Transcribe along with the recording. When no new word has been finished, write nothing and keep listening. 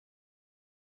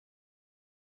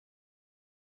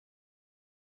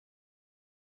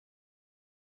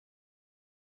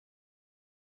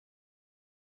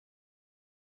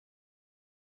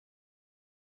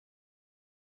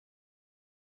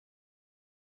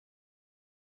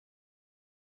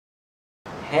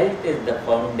health is the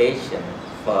foundation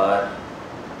for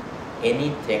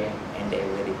anything and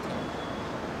everything.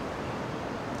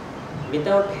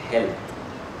 Without health,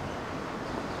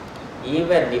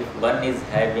 even if one is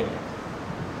having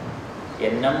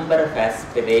a number of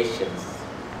aspirations,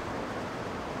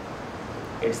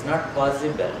 it's not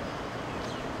possible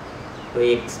to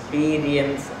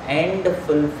experience and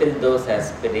fulfill those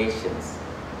aspirations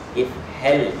if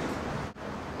health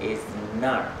is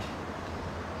not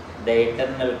the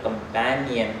eternal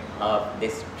companion of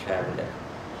this traveler.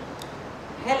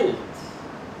 Health,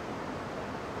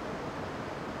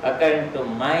 according to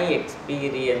my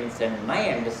experience and my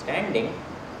understanding,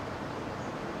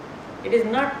 it is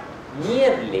not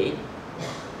merely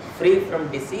free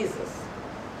from diseases.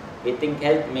 We think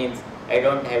health means I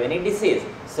don't have any disease,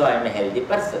 so I am a healthy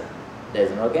person. There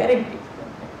is no guarantee.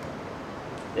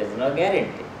 There is no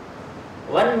guarantee.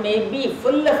 One may be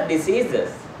full of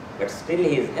diseases, but still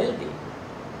he is healthy.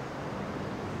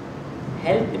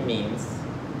 Health means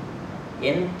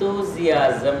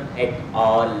enthusiasm at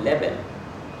all levels.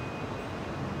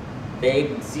 The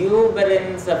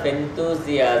exuberance of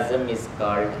enthusiasm is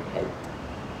called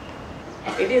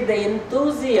health. It is the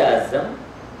enthusiasm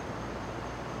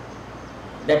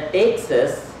that takes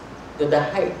us to the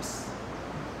heights.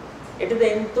 It is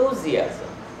the enthusiasm.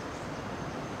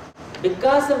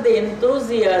 Because of the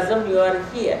enthusiasm you are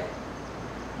here.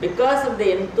 Because of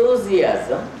the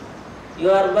enthusiasm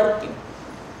you are working.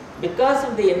 Because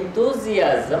of the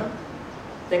enthusiasm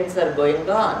things are going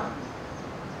on.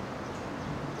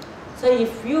 So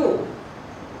if you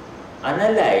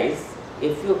analyze,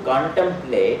 if you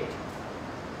contemplate,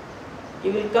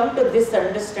 you will come to this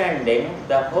understanding: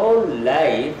 the whole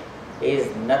life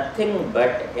is nothing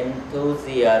but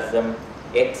enthusiasm,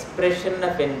 expression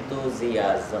of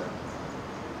enthusiasm.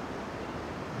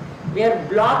 We are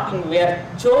blocking, we are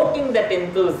choking that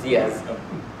enthusiasm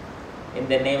in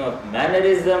the name of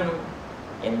mannerism,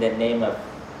 in the name of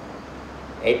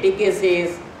etiquettes,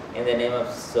 in the name of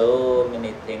so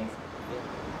many things.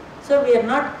 So we are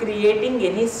not creating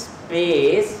any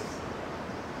space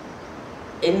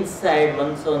inside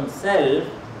one's own self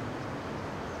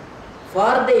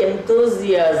for the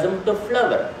enthusiasm to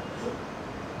flower.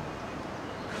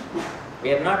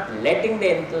 We are not letting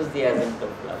the enthusiasm to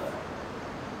flower.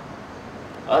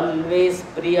 Always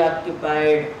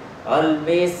preoccupied,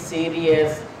 always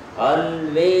serious,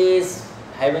 always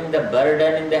having the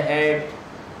burden in the head.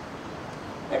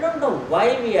 I don't know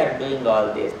why we are doing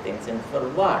all these things and for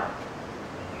what.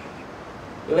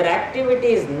 Your activity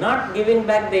is not giving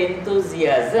back the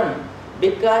enthusiasm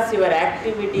because your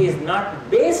activity is not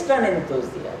based on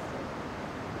enthusiasm.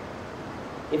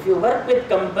 If you work with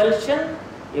compulsion,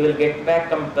 you will get back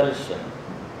compulsion.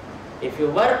 If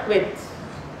you work with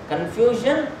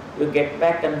confusion, you get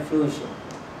back confusion.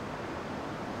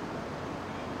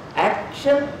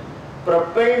 Action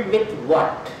propelled with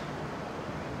what?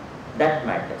 That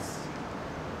matters.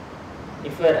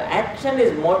 If your action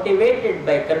is motivated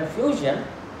by confusion,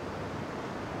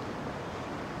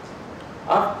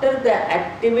 after the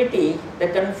activity, the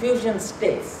confusion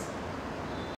stays.